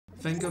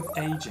Think of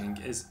aging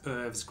as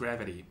Earth's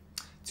gravity.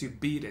 To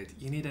beat it,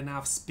 you need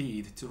enough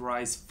speed to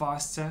rise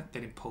faster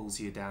than it pulls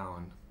you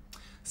down.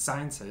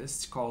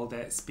 Scientists call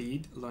that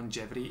speed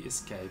longevity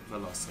escape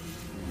velocity.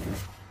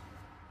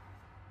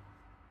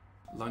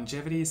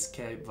 Longevity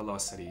escape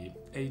velocity,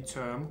 a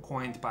term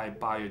coined by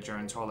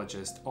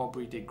biogerontologist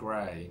Aubrey de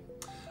Grey,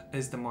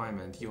 is the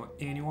moment your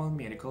annual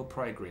medical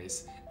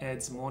progress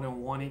adds more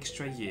than one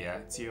extra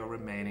year to your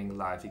remaining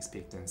life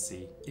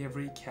expectancy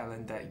every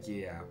calendar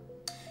year.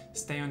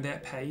 Stay on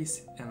that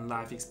pace and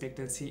life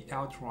expectancy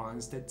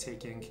outruns the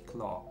ticking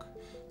clock,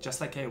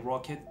 just like a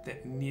rocket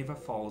that never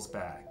falls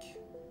back.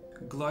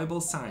 Global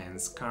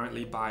science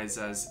currently buys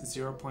us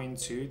 0.2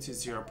 to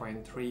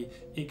 0.3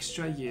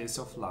 extra years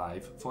of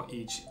life for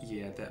each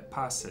year that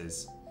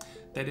passes.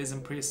 That is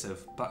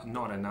impressive, but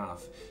not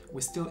enough.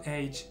 We still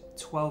age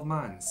 12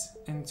 months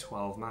in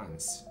 12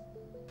 months.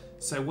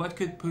 So what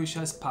could push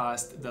us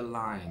past the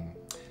line?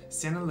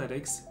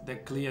 Senolytics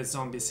that clear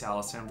zombie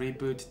cells and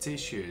reboot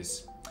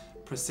tissues.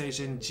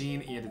 Precision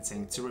gene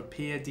editing to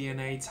repair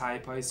DNA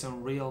typos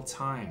in real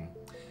time.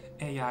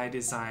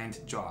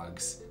 AI-designed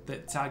drugs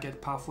that target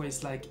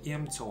pathways like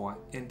mTOR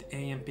and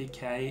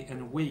AMPK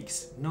in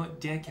weeks, not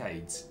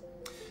decades.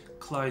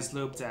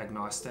 Closed-loop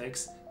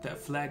diagnostics that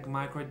flag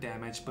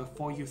microdamage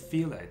before you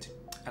feel it,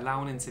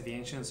 allowing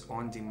interventions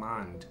on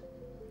demand.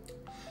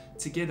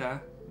 Together,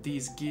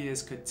 these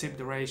gears could tip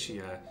the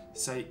ratio,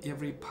 so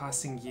every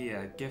passing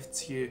year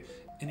gifts you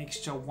an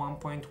extra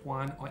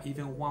 1.1 or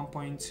even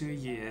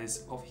 1.2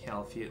 years of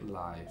healthy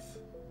life.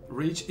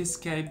 Reach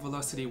escape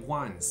velocity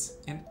once,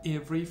 and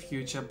every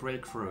future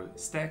breakthrough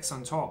stacks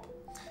on top,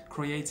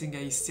 creating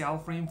a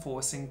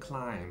self-reinforcing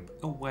climb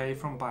away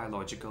from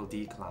biological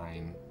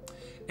decline.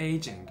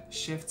 Aging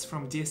shifts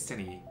from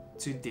destiny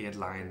to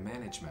deadline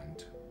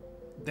management.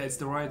 That's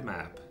the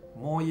roadmap.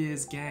 More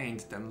years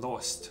gained than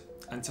lost,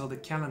 until the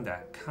calendar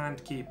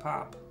can't keep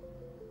up.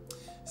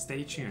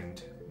 Stay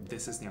tuned.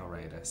 This is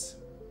Neoradus.